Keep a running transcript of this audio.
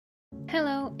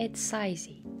Hello, it's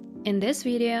Sizze. In this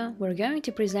video, we're going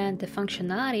to present the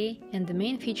functionality and the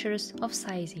main features of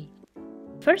Sizze.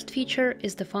 First feature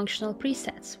is the functional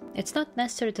presets. It's not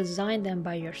necessary to design them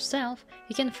by yourself,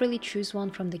 you can freely choose one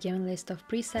from the given list of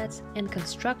presets and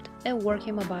construct a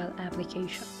working mobile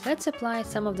application. Let's apply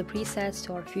some of the presets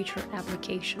to our future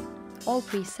application. All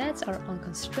presets are on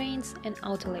constraints and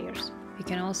outer layers. You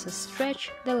can also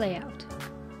stretch the layout.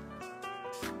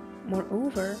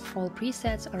 Moreover, all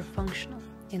presets are functional.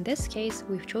 In this case,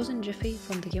 we've chosen Jiffy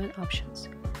from the given options.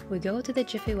 We go to the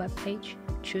Jiffy webpage,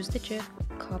 choose the GIF,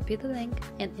 copy the link,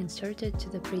 and insert it to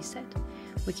the preset.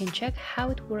 We can check how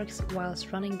it works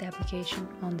whilst running the application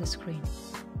on the screen.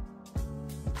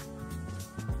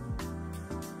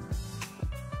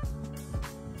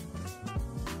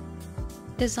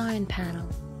 Design panel.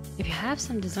 If you have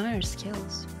some designer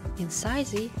skills, in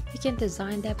Sizze, you can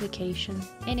design the application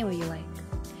any way you like.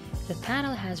 The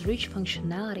panel has rich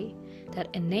functionality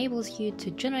that enables you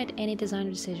to generate any design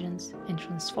decisions and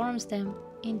transforms them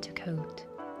into code.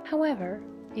 However,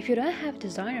 if you don't have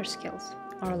designer skills,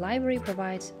 our library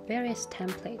provides various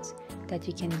templates that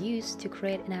you can use to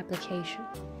create an application.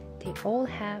 They all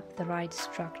have the right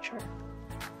structure.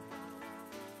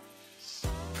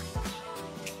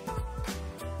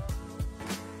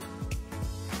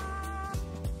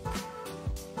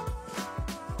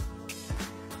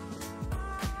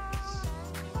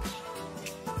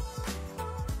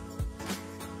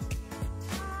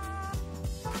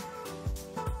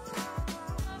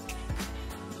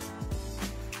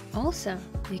 Also,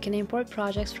 you can import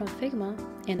projects from Figma,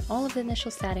 and all of the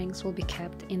initial settings will be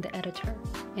kept in the editor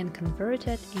and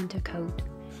converted into code.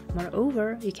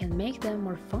 Moreover, you can make them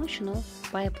more functional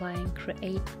by applying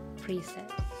Create Preset.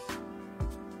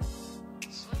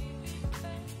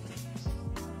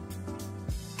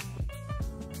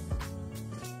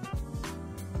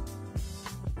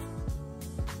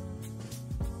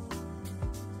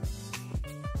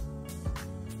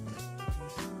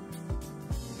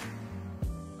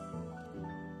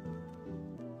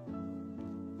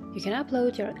 You can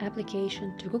upload your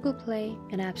application to Google Play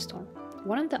and App Store.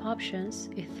 One of the options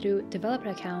is through developer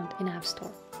account in App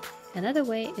Store. Another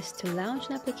way is to launch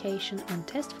an application on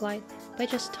TestFlight by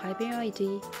just typing your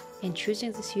ID and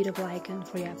choosing the suitable icon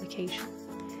for your application.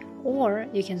 Or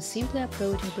you can simply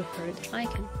upload your preferred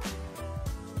icon.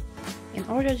 In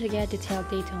order to get detailed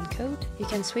data on code, you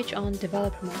can switch on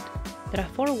developer mode. There are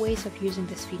 4 ways of using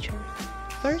this feature.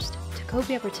 First, to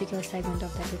copy a particular segment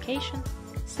of the application.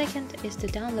 Second is to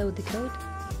download the code,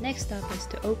 next up is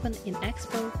to open in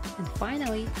Expo, and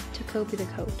finally to copy the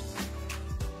code.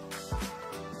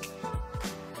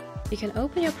 You can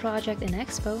open your project in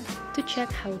Expo to check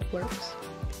how it works.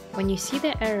 When you see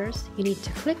the errors, you need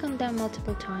to click on them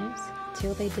multiple times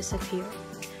till they disappear.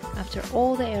 After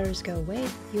all the errors go away,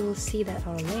 you will see that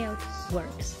our layout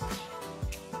works.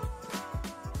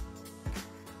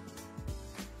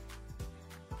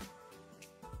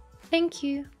 Thank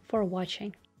you for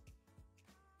watching.